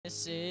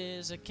This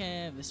is a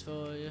canvas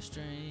for your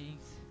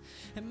strength.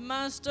 And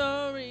my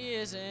story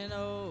isn't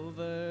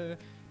over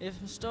if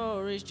my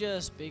story's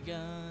just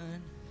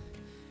begun.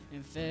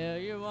 And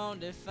failure won't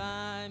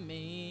define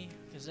me,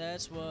 'cause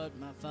that's what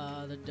my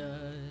Father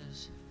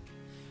does.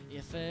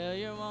 Yeah,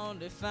 failure won't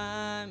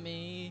define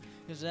me,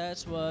 'cause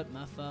that's what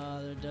my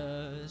Father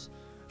does.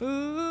 Ooh,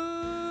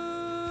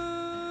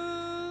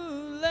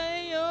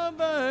 lay your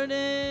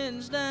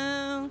burdens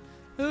down.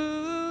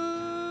 Ooh,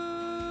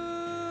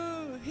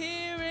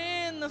 here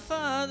in the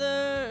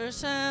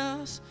Father's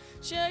house.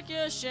 Check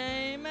your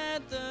shame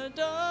at the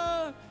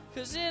door,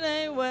 'cause it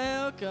ain't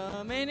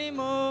welcome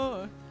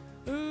anymore.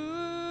 Ooh,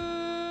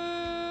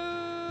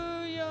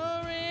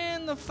 you're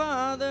in the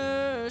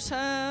Father's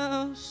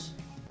house.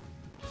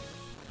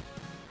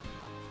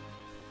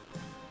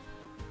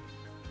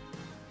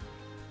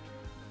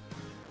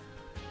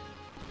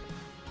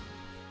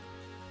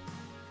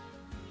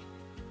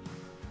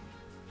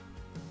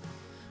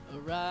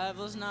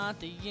 Arrival's not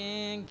the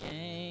end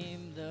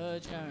game, the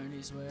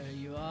journey's where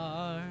you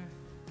are.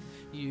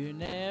 You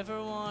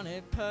never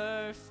wanted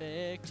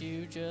perfect,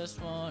 you just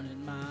wanted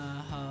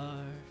my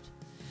heart.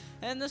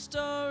 And the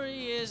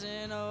story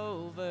isn't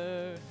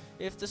over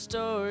if the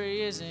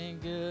story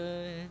isn't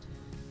good.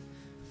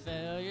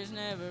 Failure's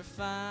never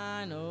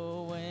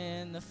final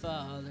when the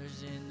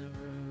Father's in the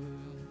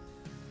room.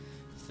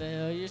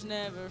 Failure's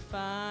never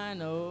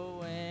final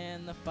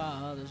when the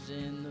Father's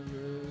in the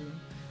room.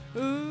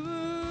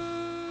 Ooh,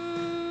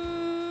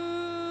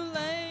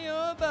 lay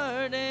your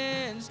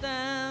burdens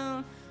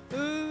down. Ooh,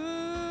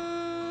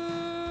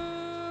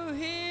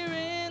 here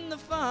in the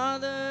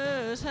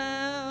Father's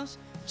house.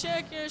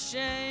 Check your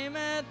shame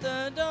at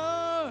the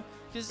door,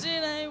 'cause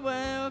it ain't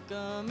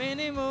welcome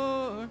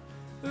anymore.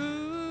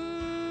 Ooh,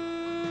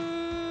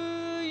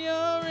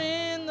 you're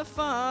in the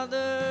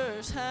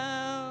Father's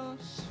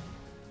house.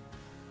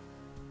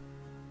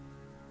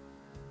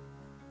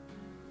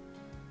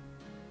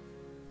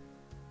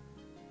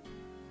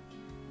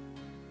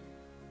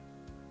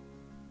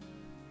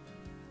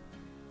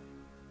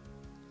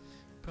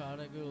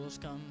 Prodigals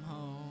come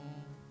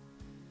home,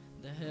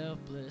 the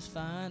helpless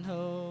find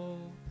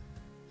hope.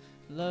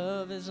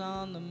 Love is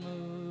on the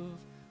move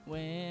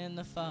when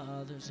the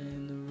Father's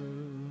in the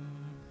room.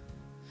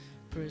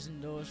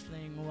 Prison doors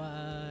fling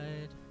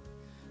wide,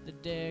 the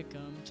dead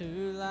come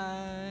to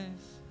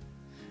life.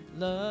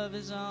 Love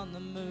is on the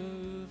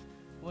move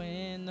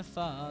when the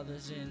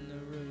Father's in the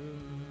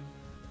room.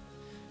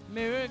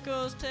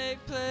 Miracles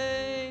take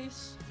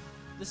place,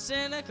 the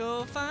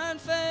cynical find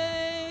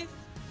faith.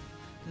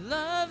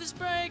 Love is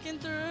breaking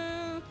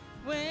through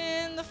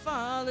when the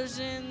Father's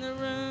in the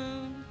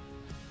room.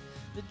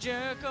 The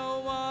Jericho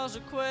walls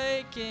are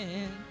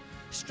quaking,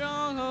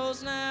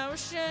 strongholds now are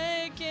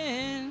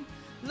shaking.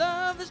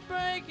 Love is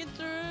breaking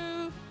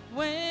through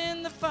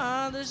when the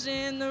Father's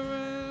in the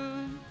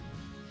room.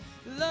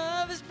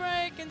 Love is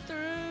breaking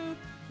through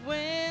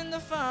when the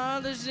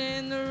Father's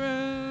in the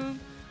room.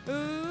 Ooh,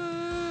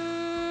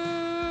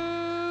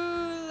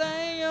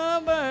 lay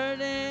your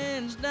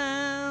burdens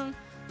down.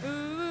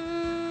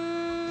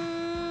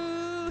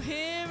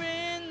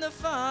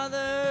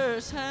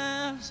 Father's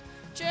house.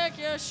 Check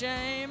your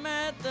shame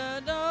at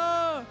the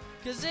door,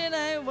 'cause it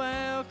ain't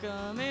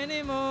welcome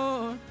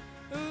anymore.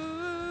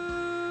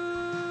 Ooh,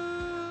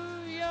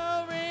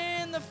 you're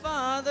in the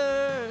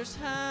Father's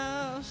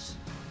house.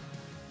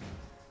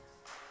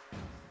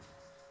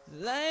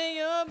 Lay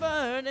your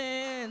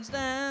burdens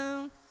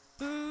down.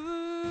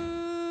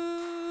 Ooh,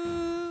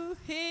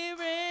 here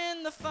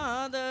in the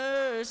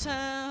Father's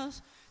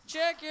house.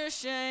 Check your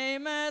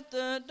shame at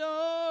the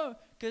door,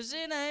 'cause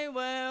it ain't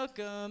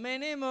welcome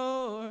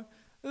anymore.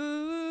 Ooh,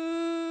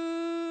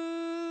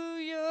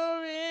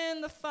 you're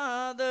in the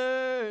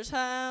Father's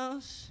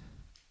house.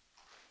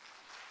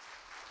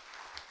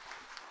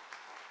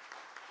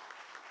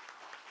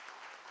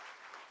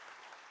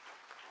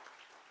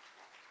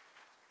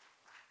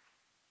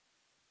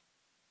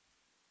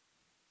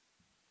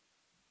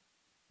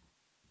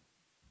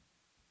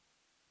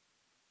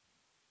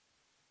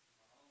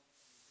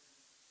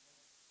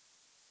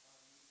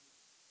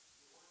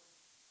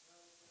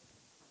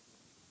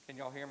 Can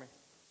y'all hear me?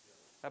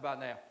 How about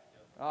now?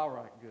 All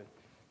right, good.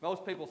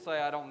 Most people say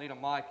I don't need a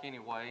mic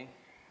anyway.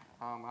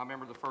 I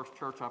remember the first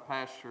church I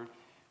pastored,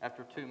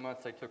 after 2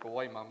 months they took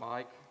away my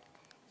mic.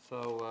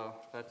 So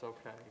that's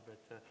okay.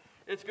 But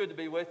it's good to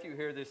be with you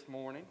here this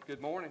morning.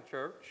 Good morning,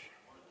 church.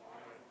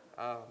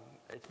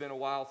 It's been a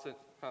while since...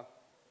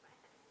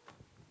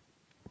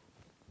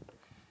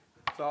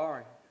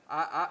 Sorry.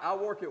 I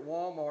work at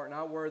Walmart and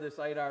I wear this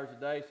 8 hours a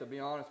day, so to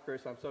be honest,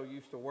 Chris, I'm so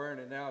used to wearing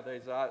it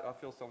nowadays, I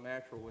feel so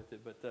natural with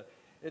it. But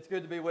it's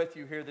good to be with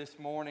you here this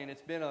morning.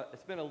 It's been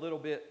a little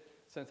bit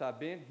since I've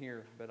been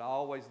here, but I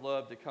always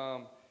love to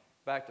come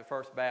back to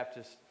First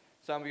Baptist.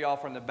 Some of y'all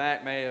from the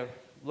back may have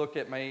looked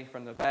at me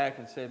from the back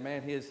and said,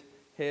 man, his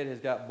head has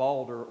got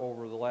balder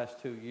over the last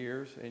 2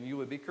 years, and you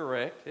would be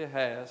correct, it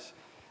has.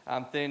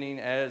 I'm thinning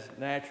as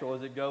natural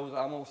as it goes.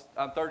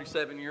 I'm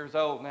 37 years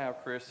old now,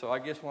 Chris, so I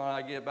guess when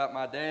I get about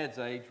my dad's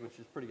age, which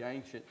is pretty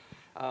ancient,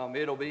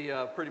 It'll be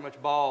pretty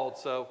much bald,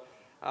 so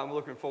I'm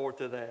looking forward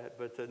to that.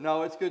 But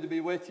no, it's good to be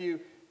with you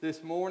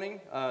this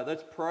morning.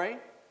 Let's pray,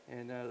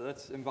 and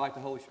let's invite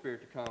the Holy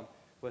Spirit to come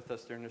with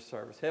us during this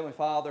service. Heavenly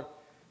Father,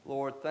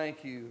 Lord,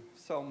 thank you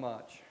so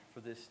much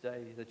for this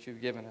day that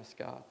you've given us,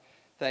 God.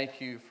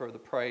 Thank you for the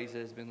praise that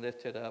has been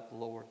lifted up,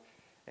 Lord.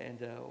 And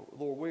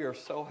Lord, we are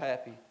so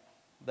happy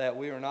that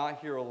we are not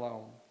here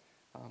alone.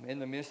 In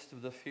the midst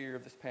of the fear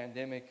of this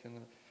pandemic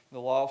and the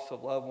loss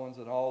of loved ones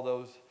and all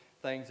those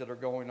things that are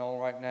going on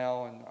right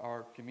now in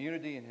our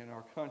community and in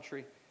our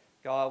country,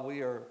 God,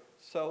 we are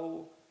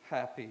so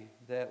happy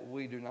that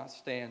we do not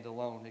stand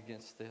alone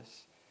against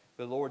this.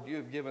 But Lord, you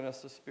have given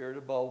us a spirit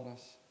of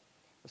boldness,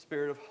 a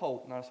spirit of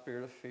hope, not a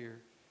spirit of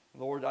fear.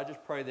 Lord, I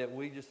just pray that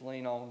we just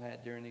lean on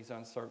that during these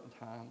uncertain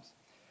times.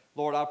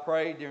 Lord, I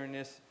pray during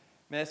this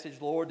message,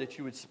 Lord, that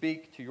you would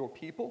speak to your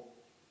people.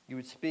 You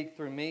would speak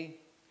through me.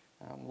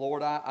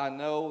 Lord, I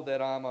know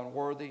that I'm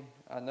unworthy.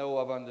 I know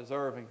I'm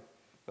undeserving.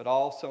 But I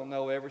also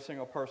know every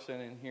single person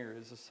in here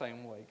is the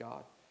same way,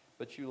 God.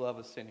 But you love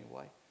us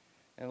anyway.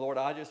 And Lord,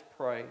 I just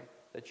pray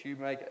that you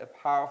make a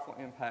powerful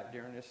impact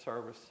during this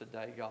service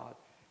today, God.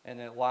 And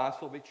that lives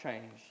will be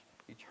changed.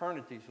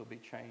 Eternities will be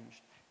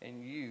changed.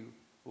 And you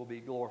will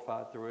be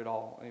glorified through it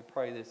all. And we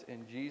pray this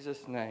in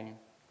Jesus' name.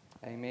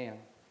 Amen.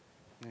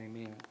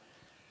 Amen.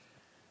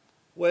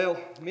 Well,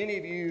 many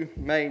of you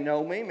may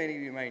know me. Many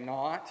of you may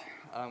not.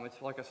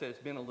 It's like I said, it's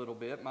been a little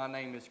bit. My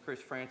name is Chris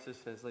Francis,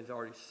 as he's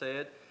already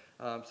said.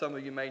 Some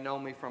of you may know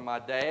me from my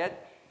dad.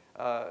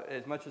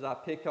 As much as I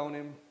pick on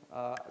him,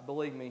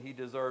 believe me, he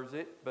deserves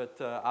it. But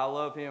I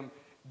love him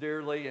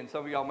dearly, and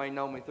some of y'all may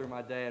know me through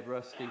my dad,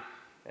 Rusty,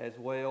 as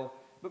well.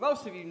 But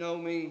most of you know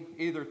me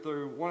either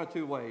through one of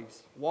two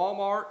ways.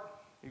 Walmart.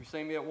 You've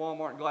seen me at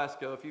Walmart in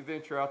Glasgow. If you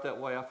venture out that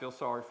way, I feel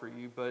sorry for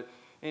you. But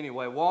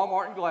anyway,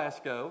 Walmart in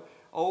Glasgow,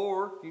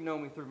 or you know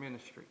me through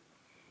ministry.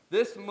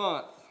 This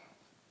month,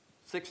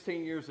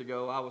 16 years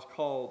ago, I was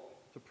called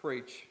to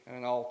preach at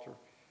an altar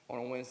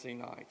on a Wednesday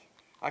night.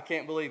 I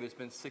can't believe it's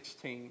been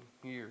 16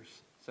 years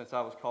since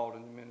I was called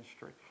into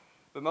ministry.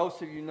 But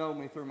most of you know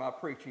me through my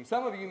preaching.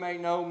 Some of you may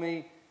know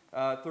me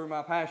through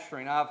my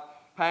pastoring. I've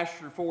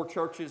pastored 4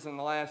 churches in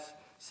the last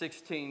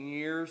 16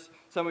 years.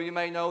 Some of you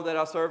may know that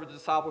I served as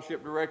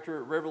discipleship director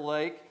at River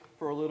Lake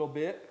for a little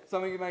bit.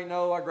 Some of you may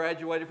know I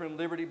graduated from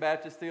Liberty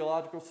Baptist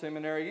Theological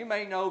Seminary. You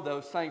may know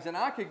those things. And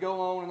I could go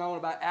on and on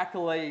about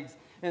accolades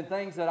and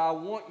things that I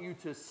want you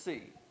to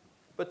see.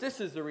 But this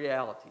is the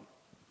reality.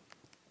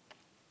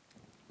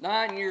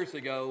 9 years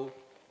ago,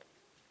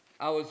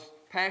 I was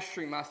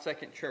pastoring my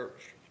second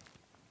church.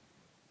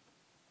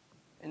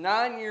 And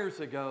 9 years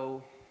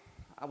ago,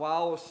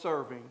 while I was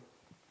serving,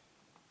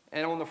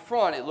 and on the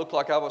front it looked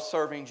like I was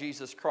serving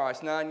Jesus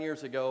Christ. 9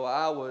 years ago,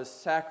 I was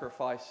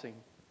sacrificing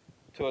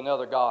to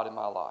another god in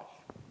my life.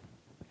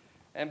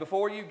 And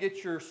before you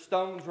get your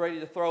stones ready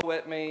to throw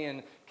at me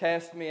and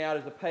cast me out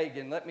as a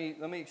pagan, let me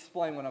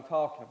explain what I'm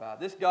talking about.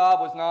 This god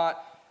was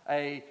not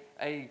a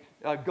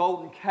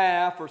golden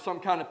calf or some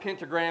kind of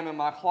pentagram in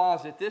my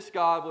closet. This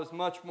god was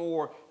much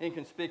more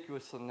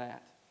inconspicuous than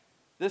that.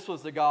 This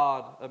was the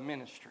God of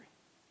ministry.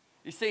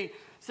 You see,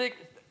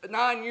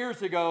 9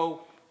 years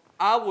ago,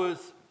 I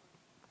was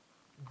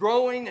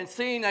growing and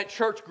seeing that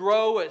church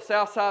grow at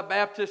Southside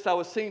Baptist. I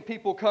was seeing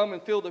people come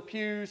and fill the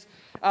pews.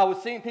 I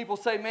was seeing people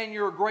say, "Man,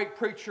 you're a great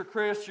preacher,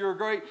 Chris. You're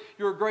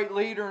a great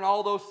leader," and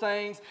all those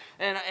things.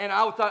 And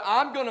I thought,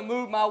 I'm going to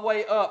move my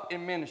way up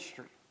in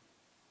ministry.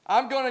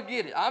 I'm going to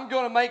get it. I'm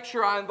going to make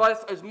sure I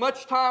invest as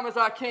much time as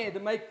I can to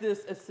make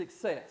this a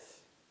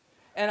success.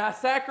 And I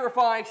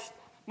sacrificed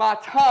my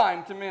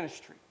time to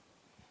ministry.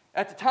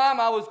 At the time,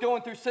 I was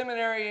going through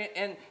seminary,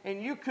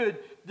 and you could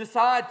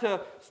decide to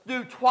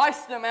do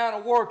twice the amount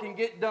of work and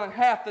get done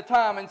half the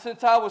time. And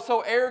since I was so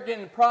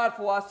arrogant and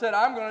prideful, I said,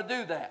 I'm going to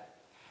do that.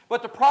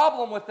 But the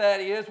problem with that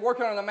is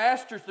working on a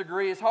master's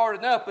degree is hard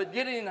enough, but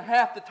getting in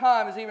half the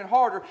time is even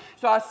harder.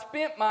 So I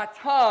spent my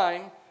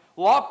time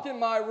locked in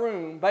my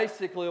room,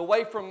 basically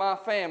away from my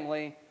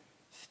family,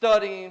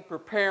 studying,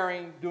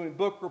 preparing, doing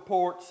book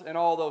reports, and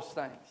all those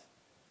things.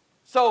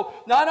 So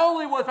not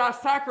only was I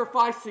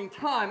sacrificing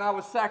time, I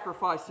was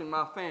sacrificing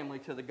my family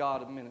to the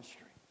God of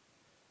ministry.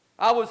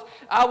 I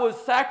was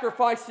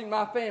sacrificing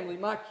my family.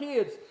 My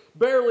kids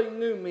barely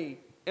knew me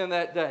in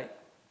that day.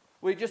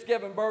 We just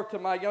given birth to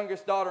my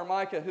youngest daughter,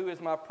 Micah, who is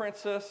my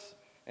princess,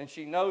 and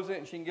she knows it,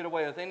 and she can get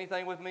away with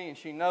anything with me, and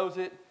she knows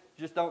it.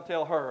 Just don't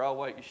tell her. Oh,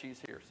 wait, she's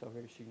here, so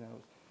here she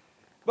knows.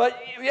 But,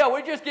 yeah,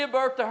 we just give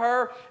birth to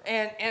her,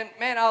 and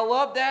man, I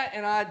loved that,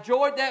 and I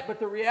enjoyed that, but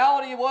the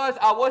reality was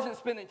I wasn't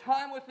spending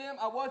time with them.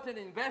 I wasn't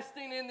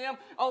investing in them.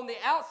 On the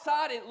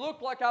outside, it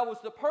looked like I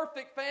was the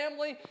perfect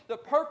family, the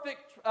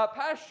perfect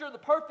pastor, the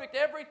perfect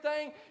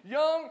everything.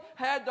 Young,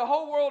 had the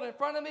whole world in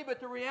front of me, but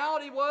the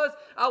reality was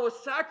I was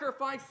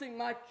sacrificing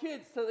my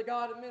kids to the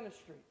God of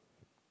ministry.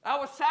 I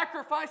was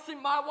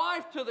sacrificing my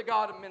wife to the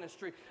God of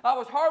ministry. I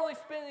was hardly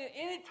spending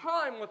any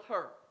time with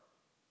her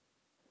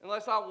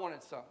unless I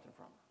wanted something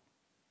from her.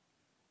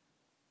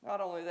 Not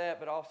only that,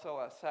 but also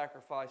I was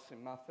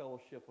sacrificing my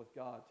fellowship with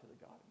God to the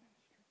God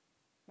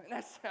of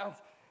ministry. Man,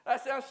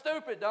 That sounds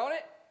stupid, don't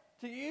it?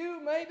 To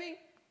you, maybe?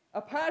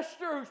 A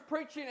pastor who's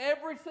preaching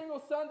every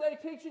single Sunday,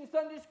 teaching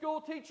Sunday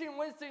school, teaching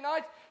Wednesday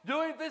nights,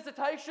 doing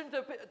visitation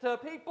to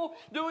people,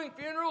 doing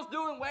funerals,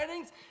 doing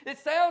weddings. It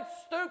sounds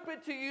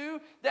stupid to you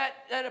that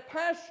a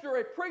pastor,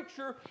 a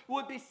preacher,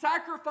 would be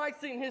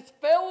sacrificing his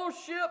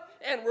fellowship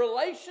and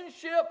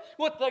relationship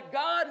with the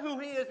God who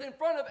he is in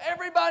front of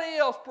everybody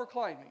else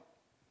proclaiming.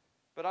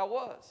 But I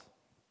was.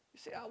 You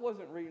see, I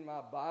wasn't reading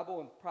my Bible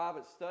in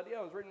private study.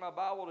 I was reading my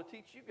Bible to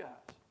teach you guys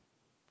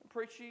and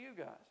preach to you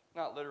guys.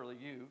 Not literally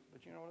you,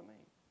 but you know what I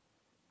mean.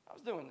 I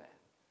was doing that.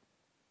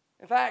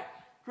 In fact,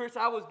 Chris,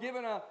 I was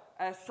given an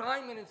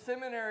assignment in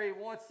seminary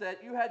once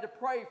that you had to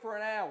pray for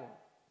an hour.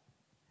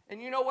 And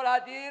you know what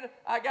I did?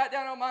 I got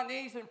down on my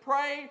knees and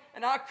prayed,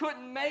 and I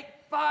couldn't make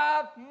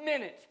 5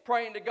 minutes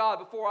praying to God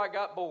before I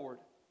got bored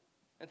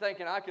and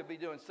thinking I could be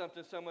doing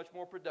something so much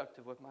more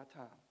productive with my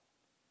time.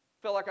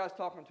 Felt like I was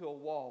talking to a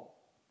wall.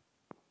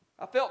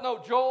 I felt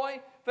no joy,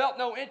 felt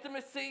no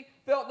intimacy,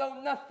 felt no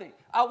nothing.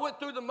 I went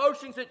through the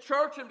motions at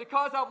church, and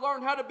because I've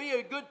learned how to be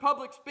a good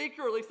public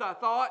speaker, at least I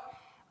thought,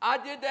 I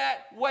did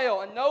that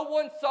well, and no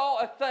one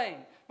saw a thing.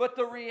 But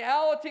the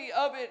reality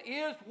of it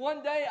is,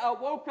 one day I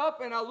woke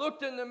up and I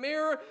looked in the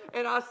mirror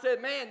and I said,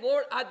 man,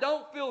 Lord, I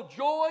don't feel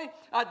joy,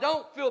 I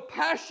don't feel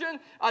passion,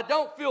 I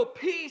don't feel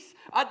peace,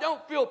 I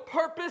don't feel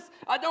purpose,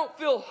 I don't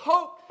feel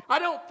hope, I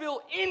don't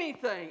feel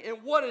anything in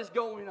what is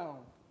going on.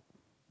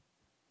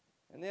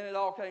 And then it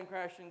all came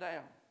crashing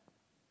down.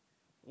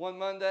 One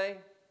Monday,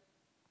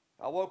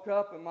 I woke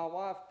up and my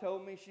wife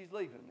told me she's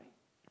leaving me.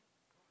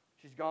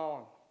 She's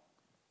gone.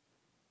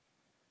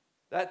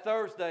 That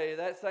Thursday,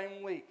 that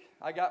same week,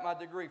 I got my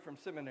degree from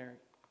seminary.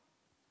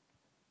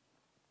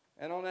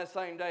 And on that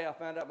same day, I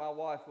found out my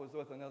wife was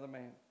with another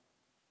man.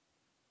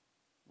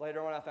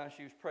 Later on, I found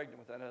she was pregnant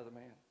with that other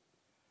man.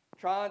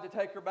 Trying to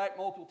take her back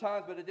multiple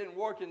times, but it didn't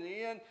work. In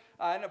the end,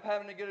 I ended up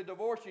having to get a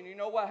divorce. And you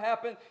know what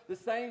happened? The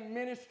same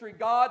ministry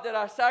God that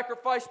I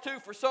sacrificed to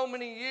for so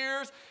many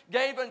years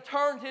gave and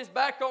turned his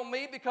back on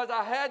me because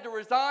I had to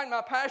resign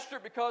my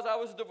pastorate because I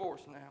was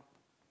divorced now.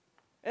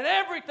 And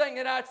everything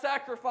that I'd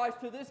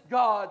sacrificed to this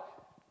God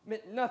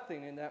meant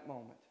nothing in that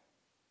moment.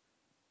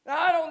 Now,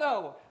 I don't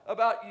know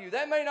about you.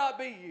 That may not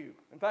be you.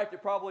 In fact,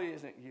 it probably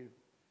isn't you.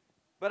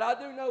 But I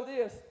do know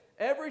this.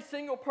 Every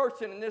single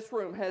person in this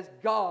room has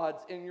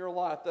gods in your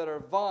life that are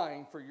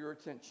vying for your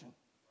attention.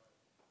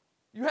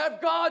 You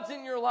have gods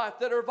in your life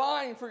that are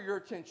vying for your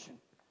attention.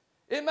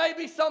 It may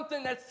be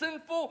something that's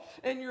sinful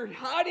and you're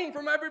hiding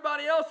from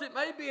everybody else. It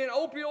may be an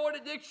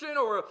opioid addiction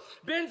or a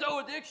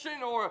benzo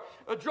addiction or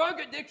a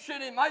drug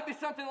addiction. It might be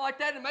something like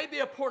that. It may be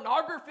a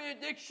pornography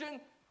addiction.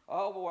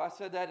 Oh, boy, I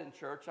said that in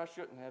church. I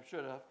shouldn't have.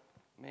 Should have.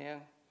 Man.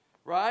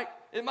 Right?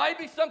 It may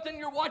be something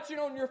you're watching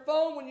on your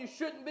phone when you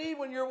shouldn't be,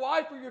 when your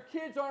wife or your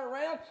kids aren't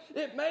around.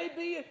 It may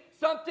be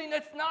something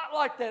that's not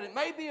like that. It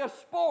may be a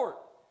sport.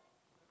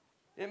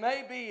 It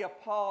may be a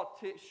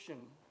politician.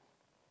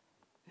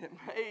 It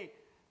may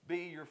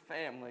be your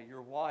family,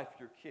 your wife,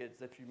 your kids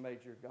that you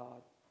made your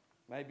God.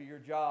 Maybe your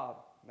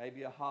job,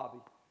 maybe a hobby.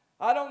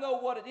 I don't know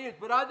what it is,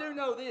 but I do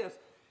know this.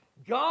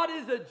 God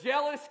is a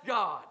jealous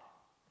God.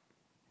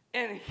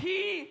 And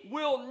he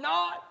will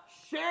not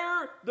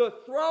share the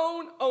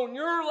throne on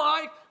your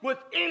life with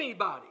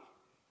anybody.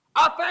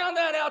 I found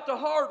that out the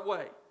hard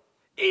way.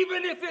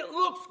 Even if it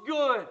looks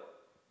good.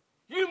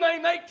 You may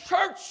make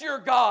church your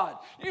God.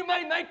 You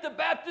may make the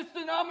Baptist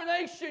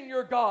denomination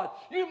your God.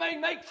 You may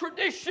make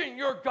tradition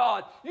your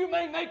God. You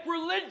may make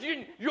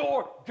religion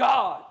your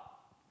God.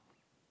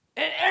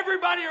 And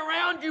everybody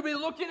around you be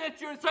looking at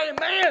you and saying,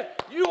 man,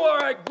 you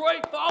are a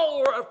great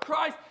follower of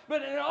Christ.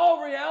 But in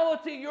all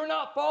reality, you're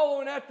not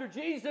following after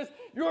Jesus.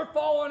 You're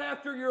following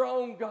after your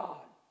own God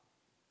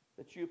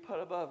that you put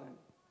above him.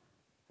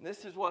 And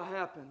this is what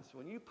happens.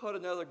 When you put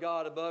another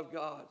God above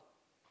God,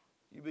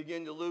 you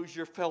begin to lose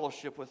your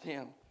fellowship with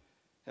him.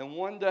 And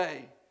one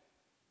day,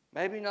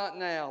 maybe not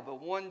now, but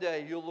one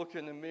day you'll look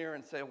in the mirror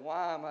and say,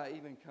 why am I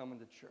even coming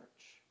to church?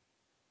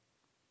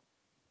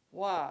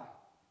 Why?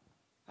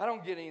 I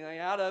don't get anything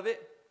out of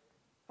it.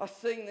 I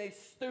sing these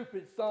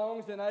stupid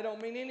songs and they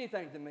don't mean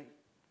anything to me.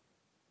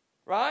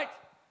 Right?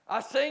 I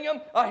sing them.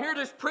 I hear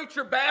this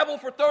preacher babble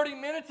for 30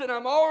 minutes and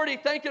I'm already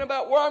thinking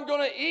about where I'm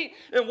going to eat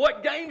and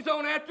what game's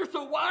on after.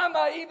 So why am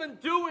I even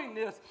doing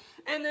this?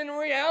 And in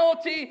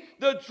reality,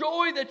 the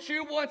joy that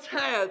you once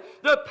had,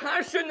 the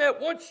passion that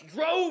once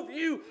drove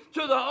you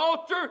to the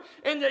altar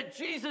and that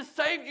Jesus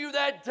saved you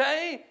that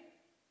day,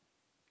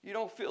 you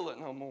don't feel it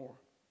no more.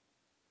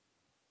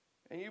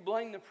 And you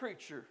blame the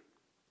preacher,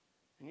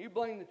 and you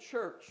blame the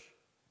church,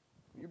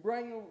 you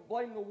blame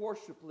the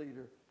worship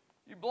leader,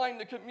 you blame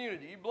the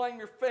community, you blame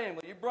your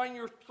family, you blame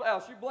your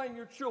spouse, you blame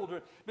your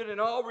children. But in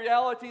all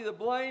reality, the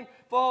blame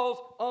falls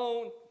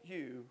on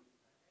you.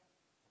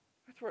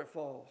 That's where it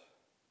falls.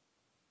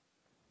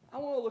 I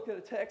want to look at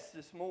a text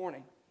this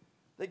morning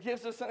that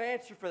gives us an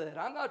answer for that.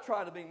 I'm not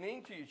trying to be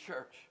mean to you,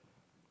 church.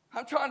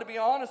 I'm trying to be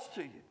honest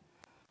to you.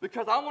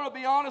 Because I want to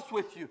be honest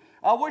with you.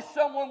 I wish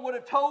someone would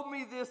have told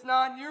me this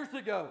 9 years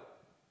ago.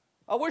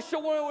 I wish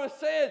someone would have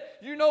said,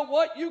 you know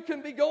what? You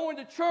can be going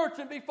to church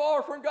and be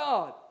far from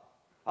God.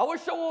 I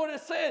wish someone would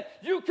have said,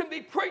 you can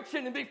be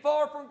preaching and be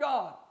far from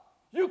God.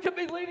 You can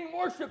be leading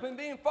worship and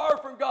being far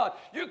from God.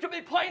 You can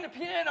be playing the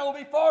piano and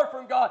be far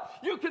from God.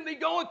 You can be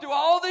going through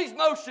all these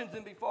motions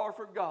and be far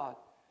from God.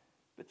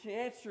 But the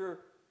answer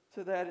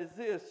to that is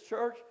this,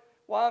 church.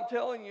 Why I'm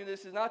telling you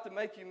this is not to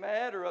make you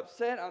mad or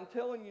upset. I'm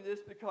telling you this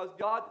because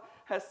God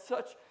has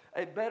such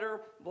a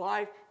better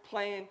life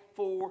plan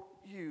for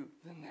you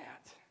than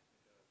that.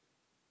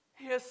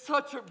 He has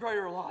such a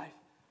greater life.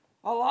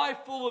 A life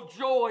full of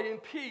joy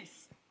and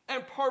peace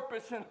and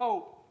purpose and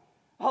hope.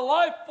 A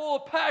life full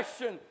of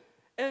passion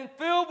and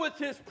filled with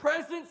His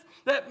presence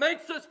that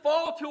makes us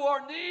fall to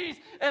our knees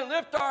and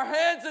lift our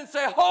hands and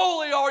say,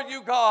 holy are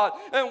you, God,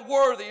 and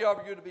worthy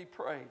are you to be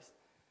praised.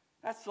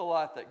 That's the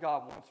life that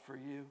God wants for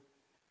you.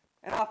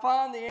 And I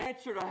find the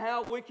answer to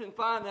how we can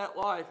find that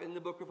life in the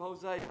book of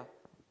Hosea.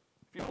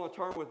 If you want to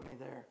turn with me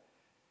there.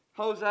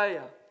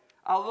 Hosea.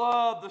 I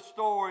love the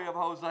story of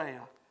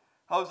Hosea.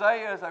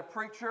 Hosea is a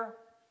preacher.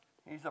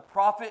 He's a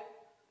prophet.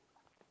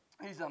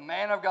 He's a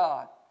man of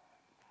God.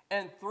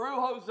 And through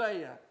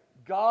Hosea,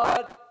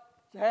 God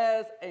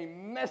has a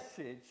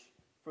message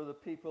for the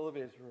people of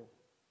Israel.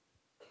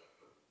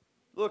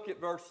 Look at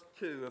verse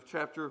 2 of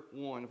chapter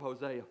 1 of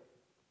Hosea.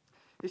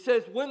 He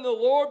says, when the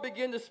Lord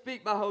began to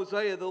speak by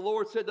Hosea, the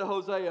Lord said to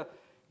Hosea,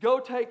 go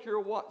take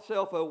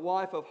yourself a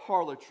wife of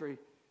harlotry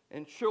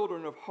and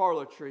children of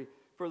harlotry,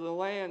 for the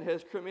land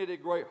has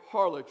committed great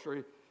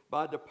harlotry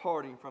by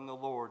departing from the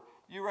Lord.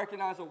 You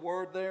recognize a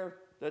word there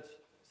that's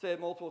said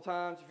multiple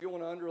times? If you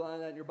want to underline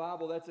that in your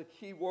Bible, that's a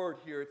key word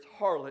here. It's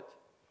harlot.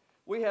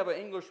 We have an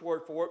English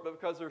word for it, but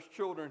because there's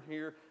children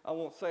here, I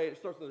won't say it. It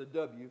starts with a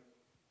W.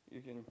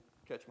 You can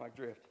catch my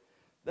drift.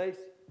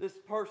 This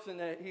person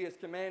that he is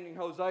commanding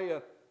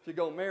Hosea to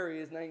go marry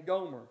is named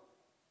Gomer.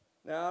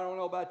 Now, I don't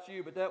know about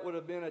you, but that would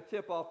have been a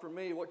tip-off for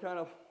me. What kind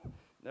of...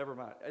 Never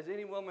mind. Is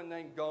any woman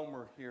named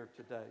Gomer here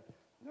today?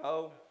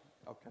 No?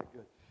 Okay,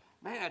 good.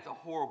 Man, that's a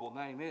horrible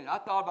name, isn't it? I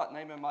thought about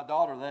naming my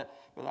daughter that,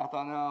 but I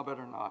thought, no, I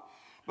better not.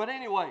 But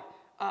anyway,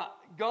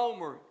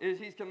 Gomer,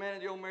 he's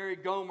commanded to go marry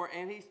Gomer,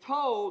 and he's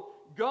told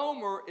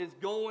Gomer is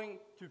going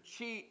to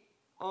cheat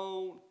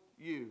on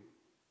you.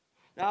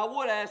 Now, I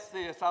would ask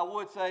this. I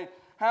would say,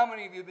 how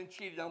many of you have been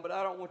cheated on? But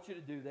I don't want you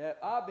to do that.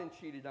 I've been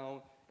cheated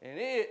on, and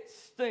it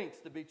stinks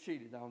to be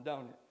cheated on,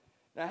 don't it?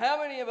 Now,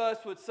 how many of us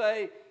would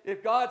say,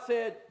 if God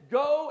said,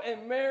 go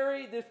and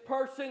marry this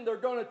person, they're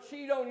going to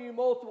cheat on you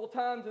multiple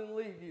times and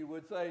leave you,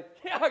 would say,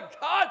 yeah,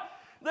 God,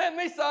 let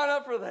me sign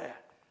up for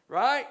that,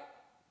 right?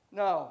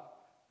 No.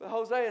 But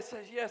Hosea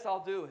says, yes,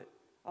 I'll do it.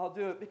 I'll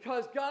do it.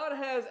 Because God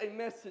has a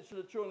message to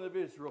the children of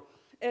Israel.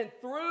 And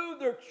through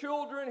their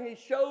children, He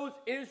shows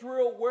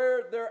Israel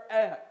where they're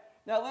at.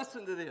 Now,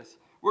 listen to this.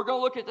 We're going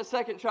to look at the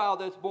second child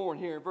that's born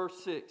here in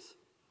verse 6.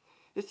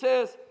 It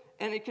says,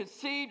 and he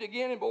conceived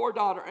again and bore a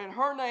daughter, and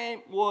her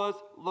name was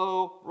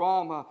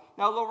Lo-Ramah.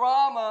 Now,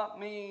 Lo-Ramah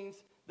means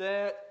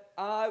that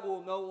I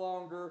will no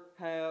longer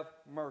have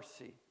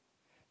mercy.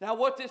 Now,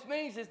 what this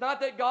means is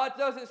not that God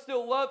doesn't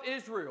still love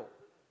Israel,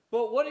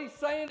 but what He's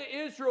saying to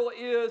Israel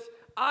is,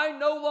 I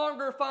no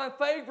longer find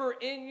favor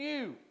in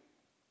you.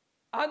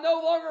 I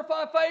no longer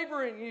find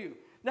favor in you.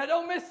 Now,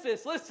 don't miss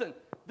this. Listen,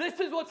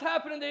 this is what's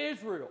happening to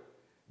Israel.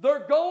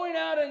 They're going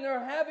out and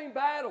they're having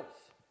battles.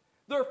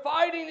 They're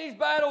fighting these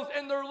battles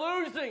and they're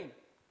losing.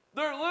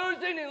 They're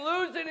losing and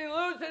losing and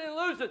losing and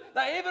losing.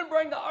 They even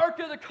bring the Ark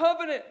of the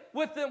Covenant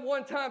with them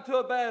one time to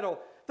a battle,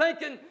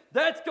 thinking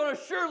that's going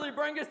to surely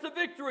bring us to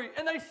victory,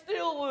 and they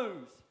still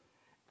lose.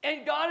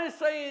 And God is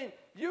saying,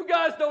 you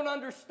guys don't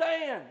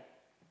understand.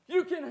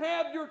 You can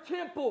have your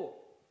temple.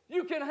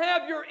 You can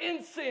have your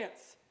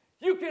incense.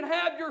 You can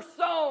have your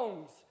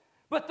songs.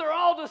 But they're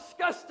all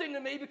disgusting to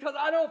me because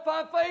I don't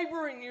find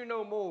favor in you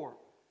no more.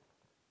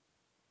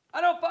 I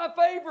don't find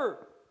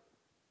favor.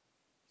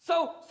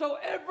 So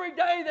every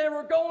day they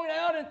were going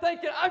out and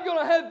thinking, I'm going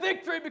to have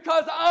victory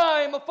because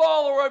I am a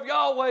follower of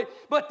Yahweh.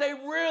 But they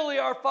really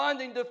are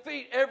finding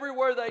defeat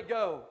everywhere they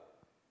go.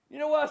 You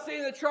know what I see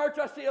in the church?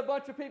 I see a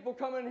bunch of people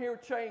coming in here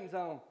with chains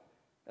on.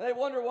 And they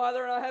wonder why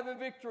they're not having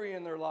victory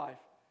in their life.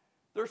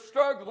 They're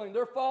struggling.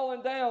 They're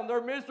falling down.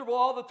 They're miserable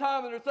all the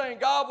time. And they're saying,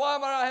 God, why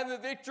am I not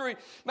having victory?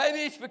 Maybe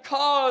it's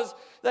because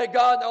that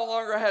God no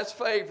longer has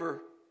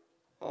favor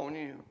on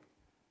you.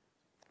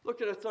 Look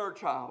at a third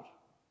child.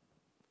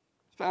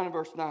 It's found in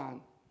verse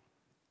 9.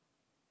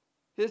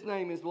 His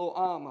name is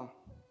Lo-Amah.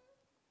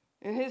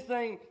 And his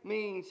name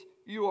means,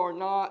 you are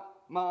not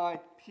my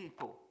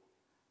people.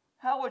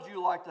 How would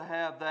you like to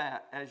have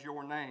that as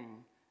your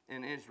name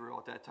in Israel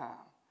at that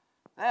time?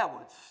 That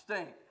would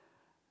stink.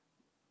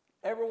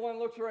 Everyone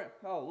looks around.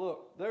 Oh,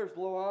 look, there's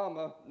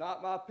Lo-Amah,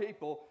 not my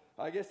people.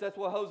 I guess that's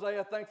what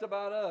Hosea thinks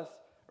about us,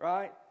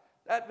 right?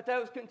 But that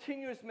was a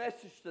continuous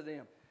message to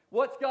them.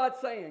 What's God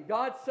saying?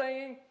 God's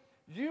saying,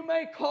 you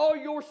may call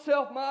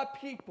yourself my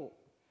people.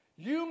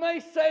 You may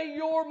say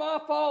you're my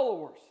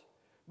followers.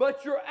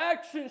 But your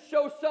actions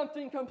show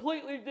something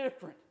completely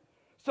different.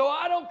 So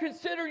I don't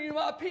consider you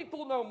my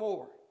people no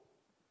more.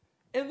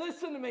 And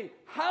listen to me,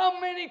 how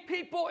many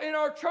people in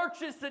our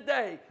churches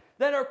today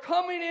that are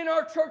coming in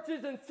our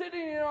churches and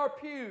sitting in our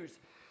pews,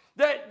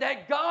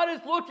 that God is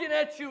looking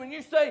at you and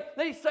He's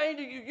saying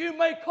to you, you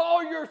may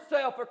call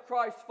yourself a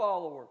Christ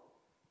follower,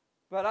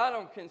 but I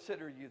don't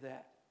consider you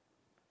that.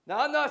 Now,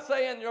 I'm not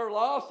saying you're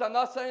lost. I'm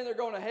not saying they're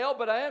going to hell,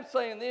 but I am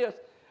saying this.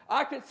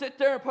 I can sit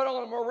there and put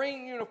on a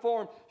Marine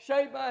uniform,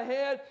 shave my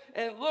head,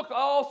 and look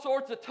all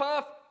sorts of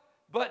tough,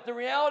 but the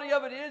reality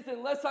of it is,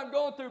 unless I'm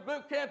going through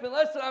boot camp,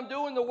 unless I'm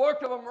doing the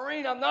work of a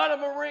Marine, I'm not a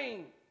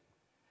Marine.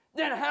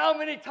 Then how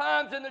many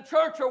times in the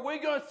church are we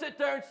going to sit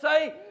there and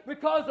say,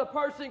 because a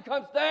person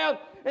comes down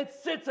and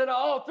sits at an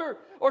altar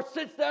or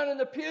sits down in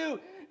the pew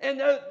and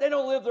they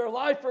don't live their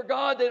life for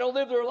God, they don't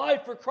live their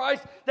life for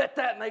Christ,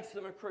 that makes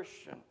them a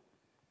Christian?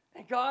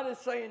 And God is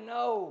saying,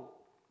 no,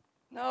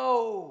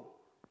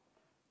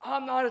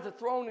 I'm not at the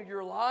throne of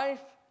your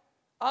life.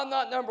 I'm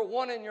not number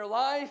one in your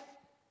life.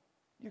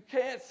 You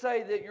can't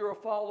say that you're a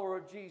follower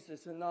of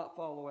Jesus and not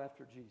follow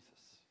after Jesus.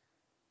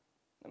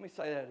 Let me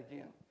say that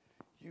again.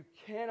 You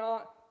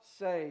cannot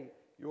say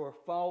you're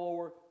a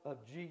follower of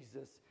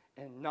Jesus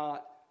and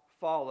not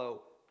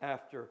follow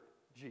after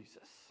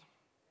Jesus.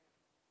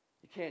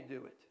 You can't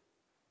do it.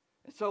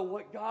 And so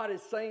what God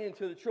is saying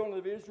to the children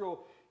of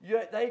Israel,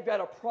 they've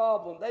got a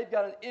problem. They've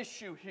got an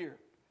issue here.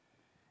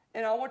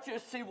 And I want you to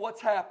see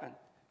what's happened.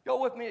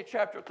 Go with me to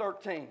chapter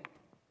 13.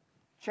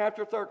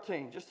 Chapter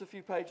 13, just a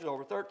few pages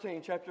over.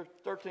 Chapter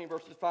 13,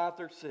 verses 5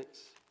 through 6.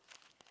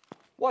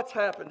 What's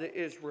happened to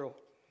Israel?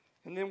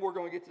 And then we're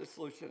going to get to the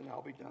solution and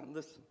I'll be done.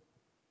 Listen.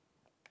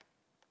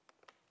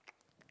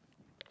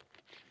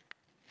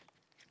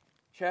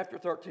 Chapter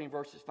 13,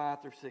 verses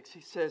 5 through 6.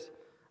 He says,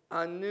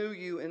 I knew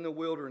you in the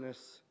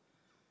wilderness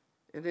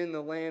and in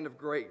the land of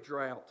great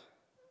drought.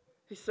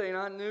 He's saying,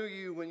 I knew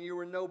you when you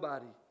were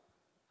nobody.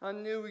 I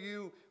knew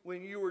you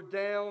when you were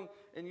down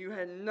and you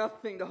had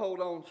nothing to hold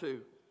on to.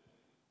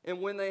 And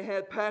when they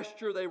had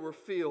pasture, they were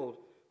filled.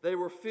 They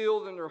were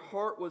filled and their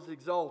heart was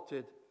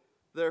exalted.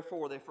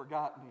 Therefore, they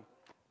forgot me.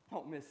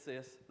 Don't miss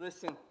this.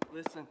 Listen.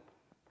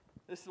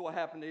 This is what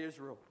happened to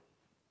Israel.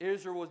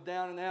 Israel was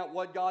down and out.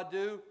 What'd God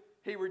do?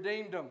 He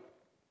redeemed them.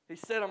 He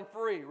set them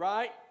free,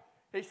 right?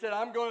 He said,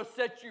 I'm going to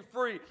set you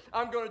free.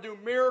 I'm going to do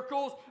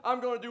miracles. I'm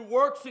going to do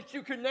works that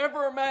you could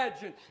never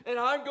imagine. And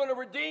I'm going to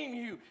redeem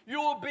you. You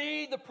will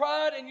be the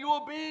pride and you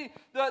will be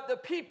the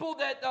people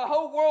that the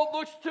whole world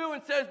looks to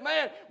and says,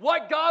 man,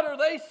 what God are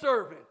they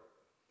serving?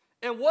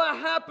 And what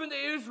happened to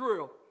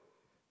Israel?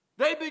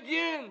 They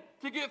begin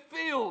to get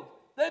filled.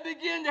 They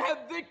begin to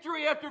have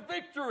victory after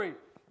victory.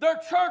 Their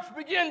church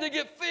began to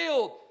get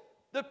filled.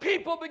 The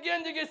people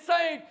begin to get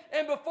saved,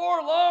 and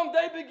before long,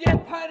 they begin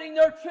patting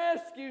their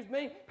chest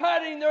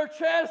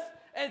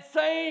and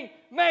saying,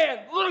 man,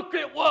 look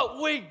at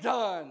what we've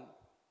done.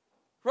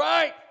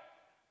 Right?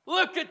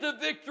 Look at the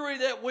victory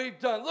that we've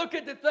done. Look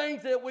at the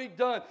things that we've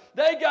done.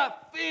 They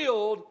got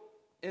filled,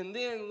 and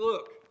then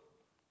look,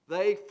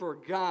 they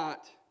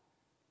forgot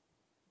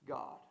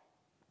God.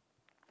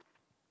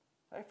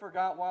 They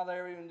forgot why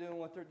they were even doing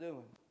what they're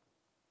doing.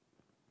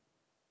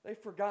 They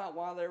forgot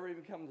why they were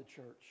even coming to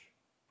church.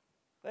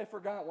 They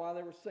forgot why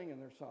they were singing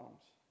their songs.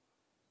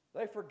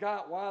 They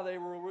forgot why they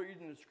were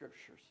reading the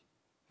Scriptures.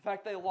 In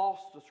fact, they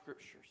lost the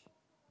Scriptures.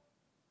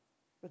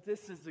 But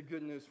this is the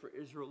good news for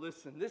Israel.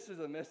 Listen, this is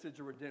a message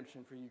of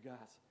redemption for you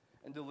guys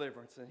and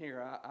deliverance. And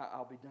here,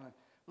 I'll be done.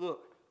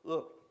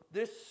 Look,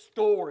 this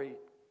story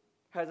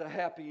has a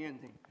happy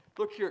ending.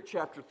 Look here at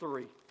chapter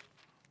 3.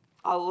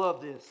 I love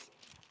this.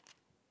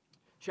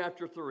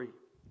 Chapter 3,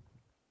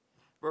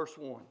 verse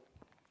 1.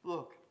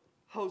 Look.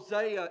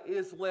 Hosea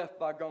is left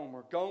by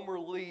Gomer. Gomer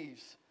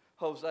leaves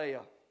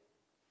Hosea.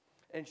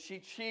 And she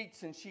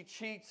cheats and she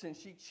cheats and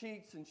she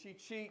cheats and she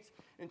cheats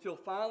until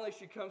finally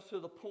she comes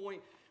to the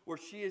point where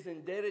she is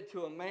indebted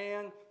to a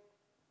man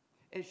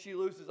and she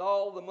loses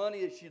all the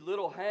money that she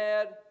little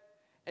had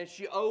and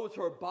she owes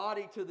her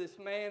body to this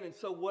man. And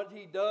so what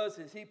he does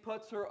is he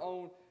puts her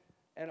on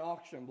an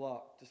auction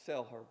block to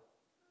sell her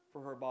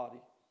for her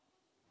body.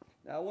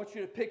 Now I want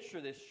you to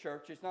picture this,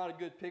 church. It's not a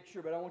good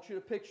picture, but I want you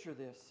to picture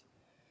this.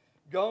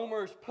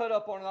 Gomer is put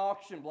up on an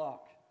auction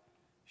block.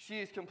 She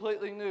is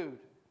completely nude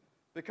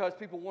because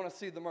people want to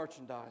see the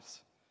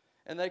merchandise.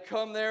 And they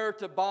come there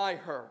to buy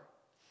her.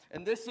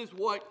 And this is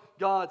what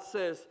God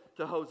says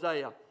to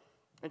Hosea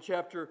in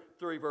chapter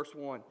 3, verse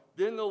 1.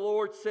 Then the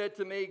Lord said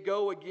to me,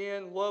 go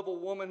again, love a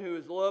woman who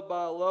is loved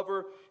by a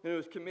lover and who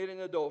is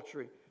committing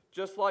adultery.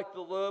 Just like the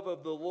love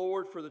of the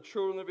Lord for the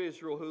children of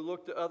Israel who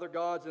looked to other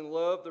gods and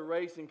loved the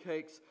raisin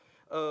cakes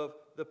of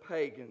the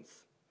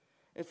pagans.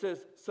 It says,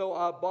 so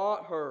I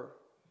bought her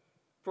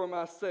for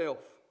myself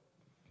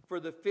for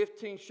the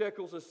 15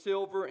 shekels of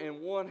silver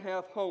and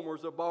 1/2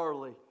 homers of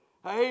barley.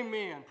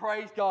 Amen.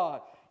 Praise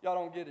God. Y'all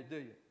don't get it, do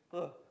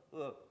you?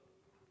 Look.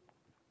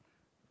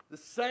 The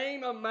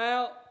same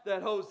amount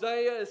that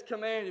Hosea is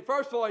commanded.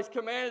 First of all, he's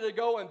commanded to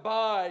go and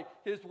buy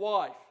his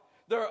wife.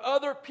 There are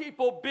other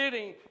people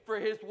bidding for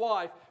his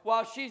wife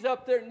while she's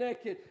up there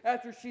naked.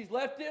 After she's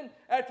left him,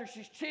 after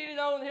she's cheated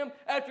on him,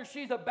 after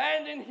she's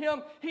abandoned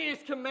him, he is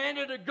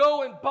commanded to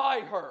go and buy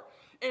her.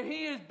 And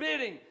he is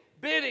bidding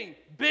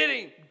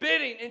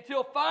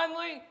until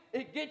finally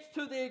it gets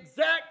to the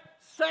exact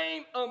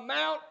same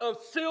amount of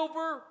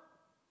silver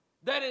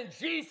that in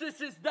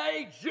Jesus'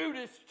 day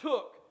Judas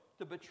took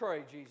to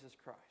betray Jesus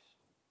Christ.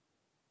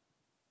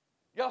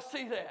 Y'all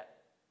see that?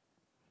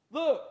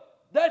 Look,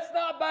 that's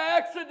not by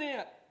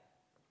accident.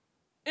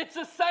 It's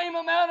the same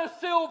amount of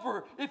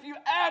silver, if you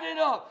add it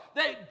up,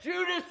 that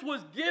Judas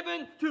was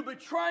given to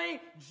betray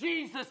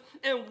Jesus.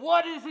 And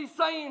what is he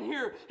saying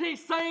here?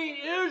 He's saying,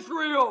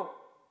 Israel,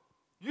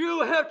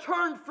 you have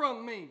turned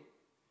from me.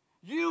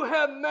 You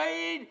have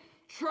made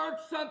church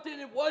something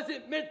it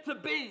wasn't meant to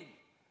be.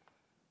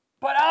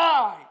 But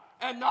I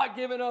am not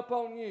giving up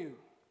on you.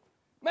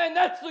 Man,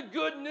 that's the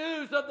good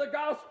news of the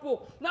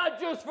gospel,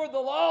 not just for the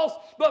lost,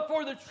 but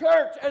for the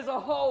church as a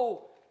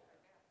whole.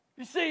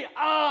 You see,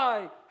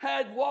 I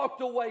had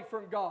walked away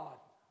from God.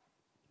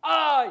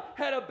 I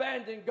had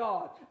abandoned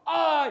God.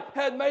 I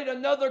had made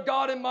another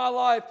God in my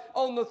life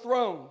on the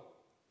throne.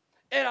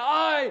 And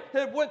I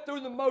had went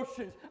through the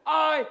motions.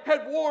 I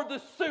had wore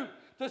the suit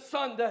to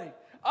Sunday.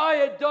 I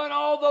had done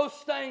all those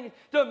things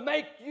to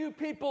make you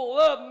people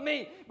love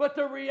me. But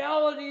the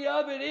reality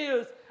of it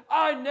is,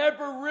 I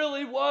never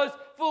really was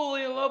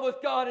fully in love with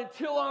God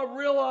until I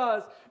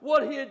realized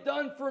what He had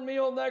done for me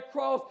on that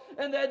cross,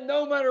 and that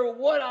no matter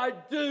what I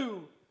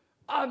do,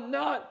 I'm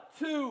not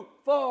too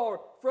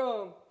far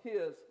from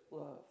His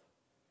love.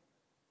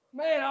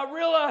 Man, I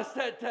realized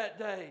that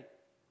day.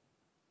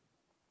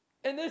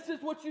 And this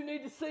is what you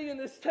need to see in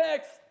this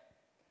text,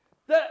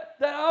 that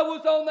I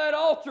was on that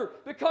altar,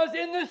 because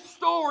in this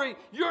story,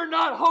 you're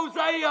not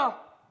Hosea.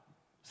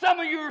 Some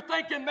of you are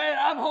thinking, man,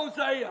 I'm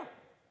Hosea.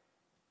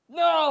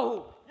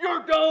 No,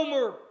 you're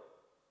Gomer.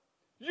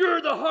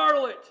 You're the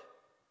harlot.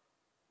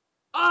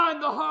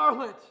 I'm the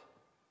harlot.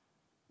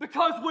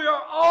 Because we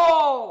are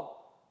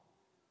all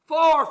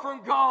far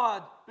from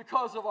God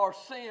because of our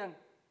sin.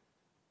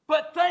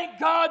 But thank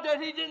God that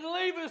He didn't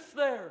leave us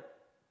there.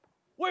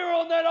 We were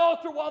on that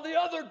altar while the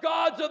other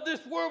gods of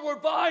this world were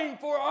vying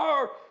for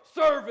our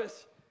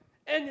service.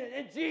 And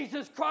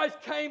Jesus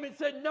Christ came and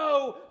said,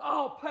 no,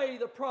 I'll pay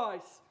the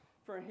price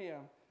for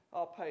him.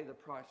 I'll pay the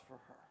price for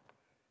her.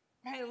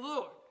 Man,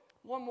 look,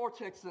 one more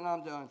text and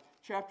I'm done.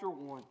 Chapter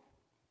 1.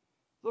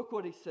 Look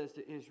what he says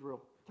to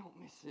Israel. Don't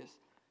miss this.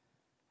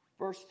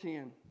 Verse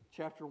 10,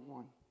 chapter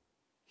 1.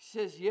 He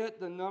says, yet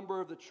the number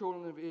of the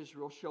children of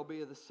Israel shall be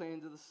as the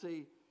sand of the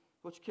sea,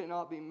 which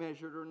cannot be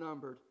measured or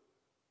numbered.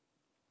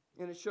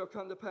 And it shall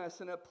come to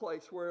pass in that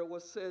place where it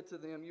was said to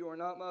them, you are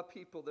not my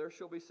people, there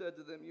shall be said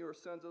to them, you are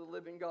sons of the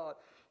living God.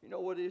 You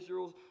know what he's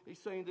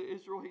saying to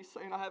Israel? He's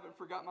saying, I haven't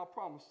forgot my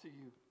promise to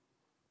you.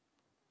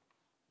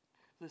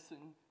 Listen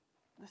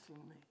to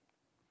me.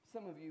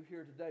 Some of you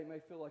here today may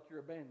feel like you're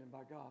abandoned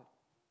by God.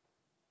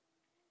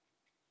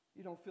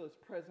 You don't feel His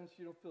presence.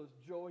 You don't feel His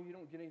joy. You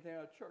don't get anything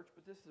out of church.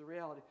 But this is the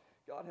reality.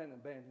 God hasn't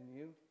abandoned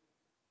you.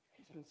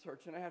 He's been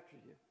searching after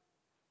you.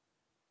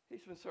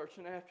 He's been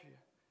searching after you.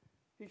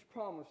 He's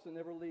promised to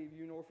never leave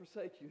you nor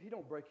forsake you. He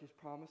don't break His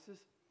promises.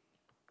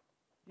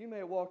 You may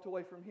have walked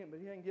away from Him, but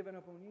He ain't given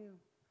up on you.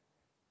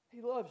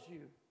 He loves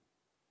you.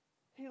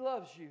 He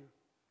loves you.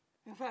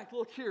 In fact,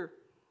 look here.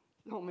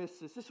 Don't miss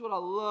this. This is what I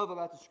love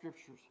about the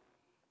Scriptures.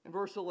 In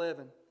verse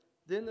 11,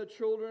 then the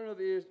children of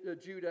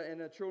Judah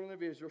and the children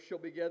of Israel shall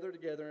be gathered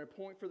together and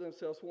appoint for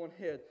themselves one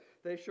head.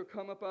 They shall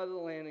come up out of the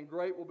land, and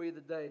great will be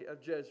the day of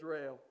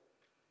Jezreel.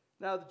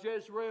 Now,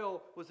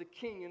 Jezreel was a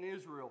king in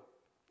Israel.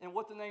 And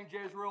what the name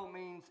Jezreel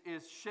means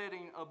is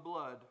shedding of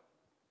blood.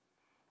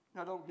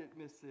 Now, don't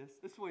miss this.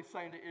 This is what he's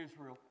saying to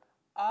Israel.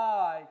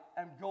 I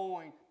am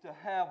going to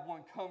have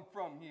one come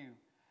from you.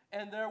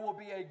 And there will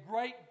be a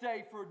great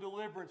day for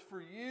deliverance for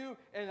you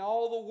and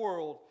all the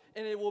world.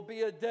 And it will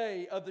be a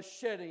day of the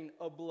shedding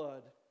of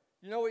blood.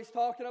 You know what he's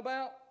talking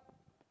about?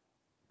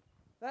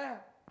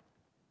 That.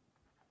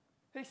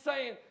 He's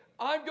saying,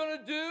 I'm going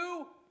to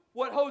do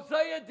what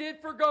Hosea did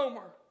for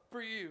Gomer,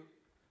 for you.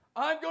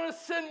 I'm going to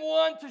send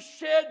one to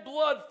shed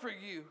blood for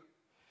you.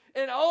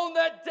 And on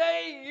that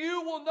day,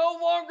 you will no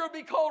longer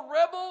be called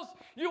rebels.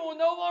 You will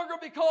no longer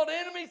be called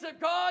enemies of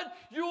God.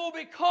 You will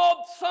be called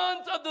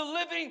sons of the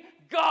living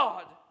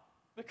God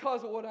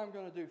because of what I'm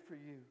going to do for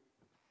you.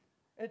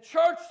 And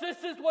church,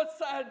 this is what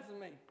saddens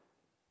me.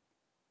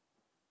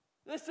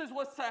 This is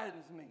what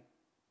saddens me.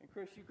 And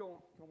Chris, you come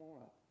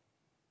on up.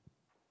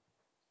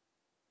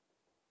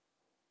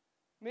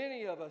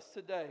 Many of us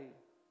today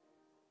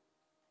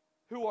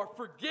who are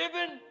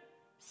forgiven,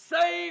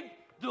 saved,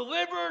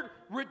 delivered,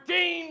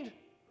 redeemed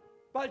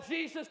by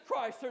Jesus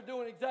Christ are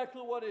doing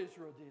exactly what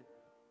Israel did.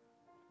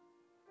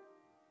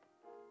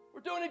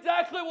 We're doing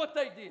exactly what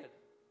they did.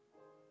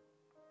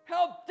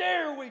 How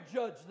dare we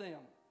judge them?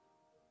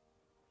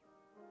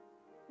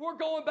 We're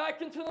going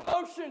back into the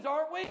motions,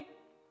 aren't we?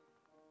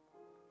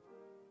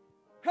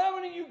 How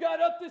many of you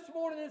got up this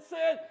morning and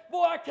said,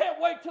 boy, I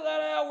can't wait till that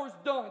hour's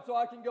done so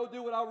I can go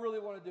do what I really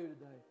want to do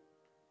today?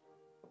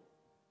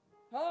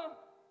 Huh?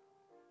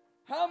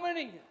 How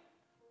many?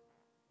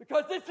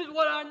 Because this is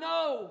what I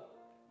know.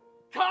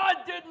 God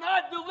did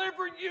not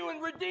deliver you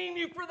and redeem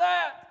you for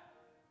that.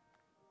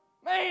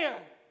 Man.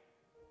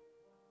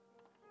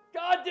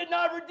 God did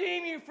not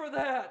redeem you for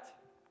that.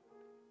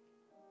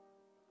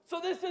 So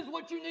this is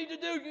what you need to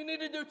do. You need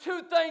to do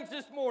two things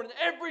this morning.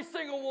 Every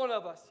single one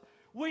of us.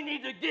 We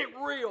need to get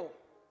real.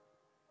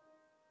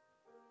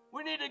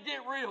 We need to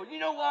get real. You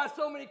know why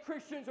so many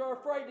Christians are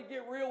afraid to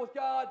get real with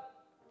God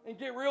and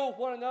get real with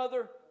one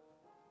another?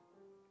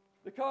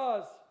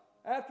 Because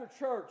after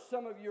church,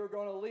 some of you are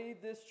going to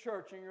leave this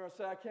church and you're going to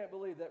say, I can't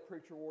believe that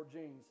preacher wore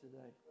jeans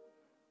today.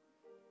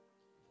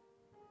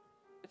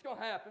 It's going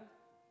to happen.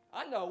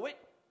 I know it.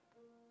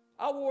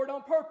 I wore it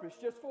on purpose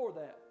just for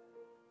that.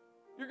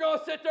 You're going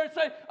to sit there and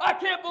say, I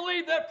can't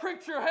believe that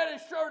preacher had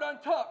his shirt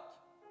untucked.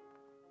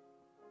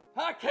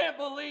 I can't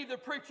believe the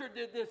preacher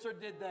did this or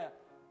did that.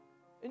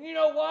 And you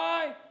know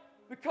why?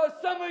 Because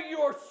some of you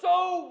are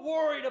so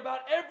worried about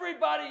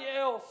everybody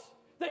else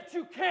that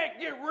you can't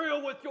get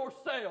real with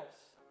yourselves.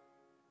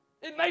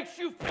 It makes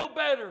you feel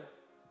better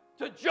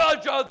to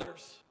judge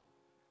others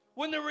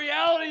when the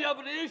reality of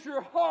it is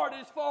your heart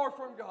is far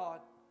from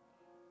God.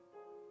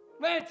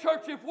 Man,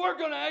 church, if we're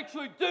going to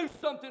actually do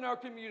something in our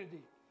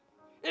community,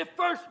 if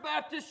First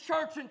Baptist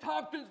Church in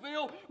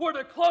Tompkinsville were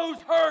to close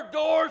her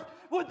doors,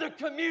 would the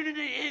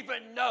community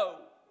even know?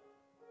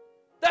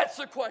 That's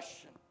the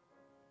question.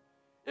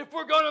 If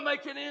we're going to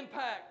make an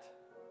impact,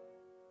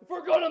 if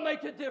we're going to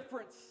make a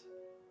difference,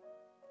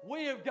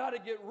 we have got to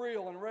get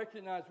real and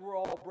recognize we're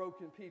all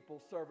broken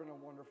people serving a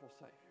wonderful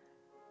Savior.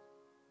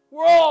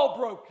 We're all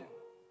broken.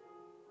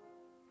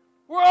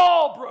 We're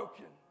all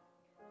broken.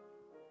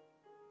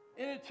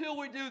 And until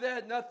we do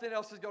that, nothing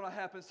else is going to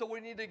happen. So we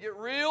need to get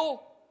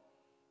real.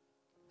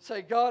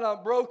 Say, God,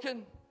 I'm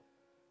broken.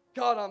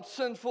 God, I'm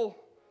sinful.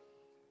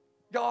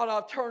 God,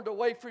 I've turned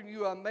away from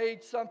you. I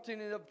made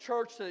something in the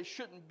church that it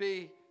shouldn't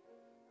be.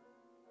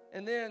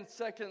 And then,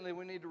 secondly,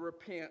 we need to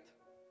repent.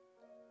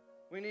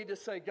 We need to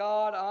say,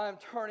 God, I'm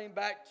turning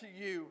back to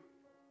you.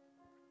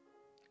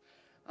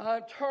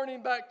 I'm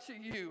turning back to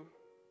you.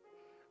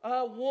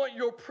 I want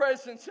your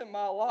presence in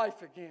my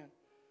life again.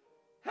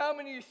 How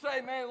many of you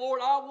say, man,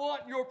 Lord, I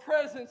want your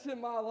presence in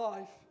my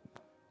life.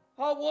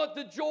 I want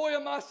the joy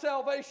of my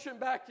salvation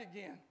back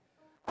again.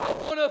 I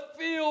want to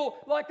feel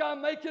like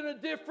I'm making a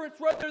difference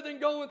rather than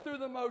going through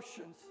the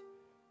motions.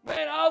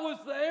 Man, I was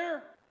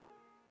there.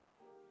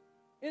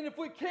 And if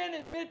we can't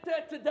admit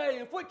that today,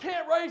 if we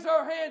can't raise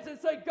our hands and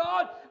say,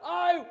 God,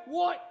 I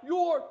want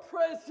your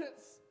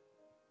presence.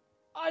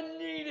 I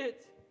need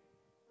it.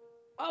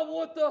 I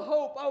want the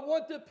hope. I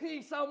want the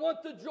peace. I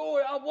want the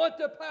joy. I want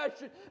the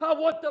passion. I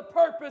want the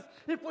purpose.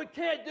 If we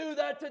can't do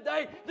that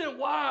today, then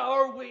why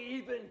are we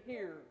even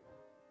here?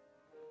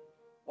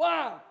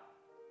 Why?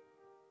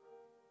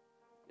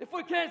 If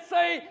we can't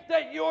say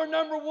that you're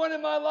number one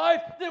in my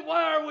life, then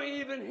why are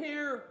we even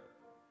here?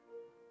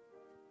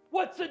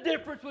 What's the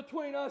difference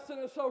between us and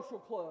a social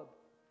club?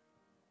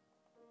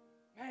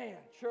 Man,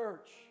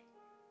 church,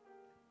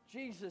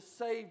 Jesus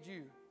saved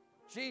you.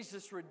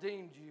 Jesus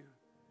redeemed you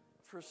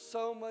for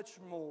so much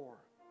more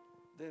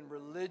than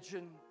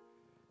religion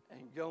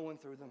and going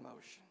through the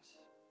motions.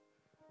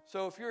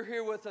 So if you're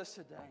here with us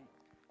today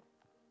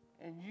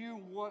and you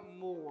want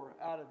more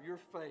out of your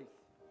faith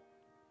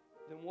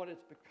than what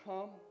it's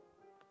become,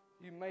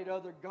 you made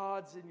other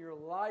gods in your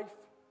life,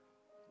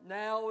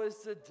 now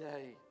is the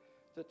day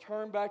to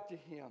turn back to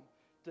Him,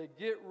 to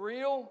get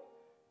real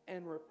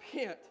and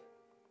repent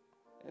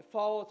and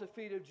fall at the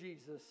feet of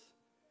Jesus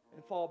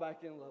and fall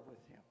back in love with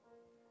Him.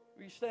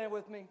 Will you stand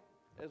with me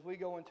as we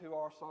go into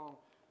our song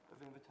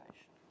of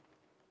invitation?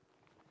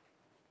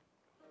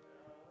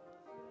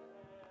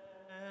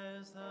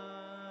 As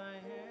I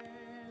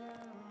am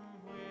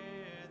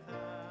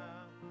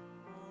without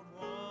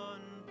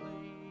one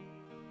plea,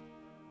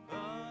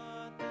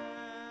 but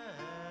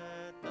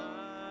that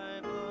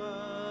thy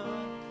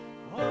blood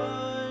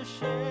was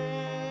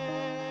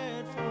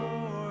shed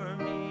for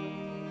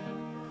me,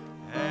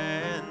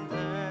 and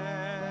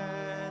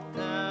that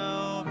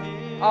thou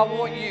bidst I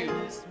want you.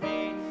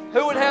 me.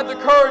 Who would have the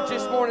courage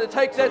this morning to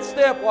take that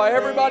step while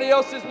everybody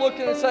else is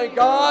looking and say,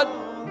 God,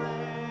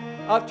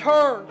 I've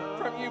turned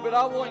from you, but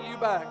I want you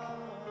back.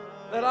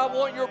 That I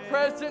want your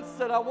presence,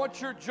 that I want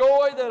your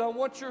joy, that I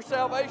want your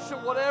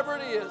salvation, whatever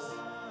it is.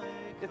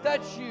 If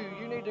that's you,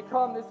 you need to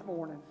come this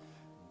morning.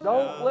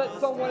 Don't let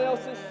someone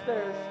else's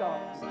stare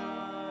stop you.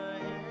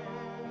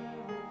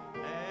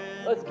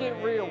 Let's get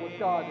real with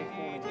God this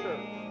morning,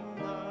 church.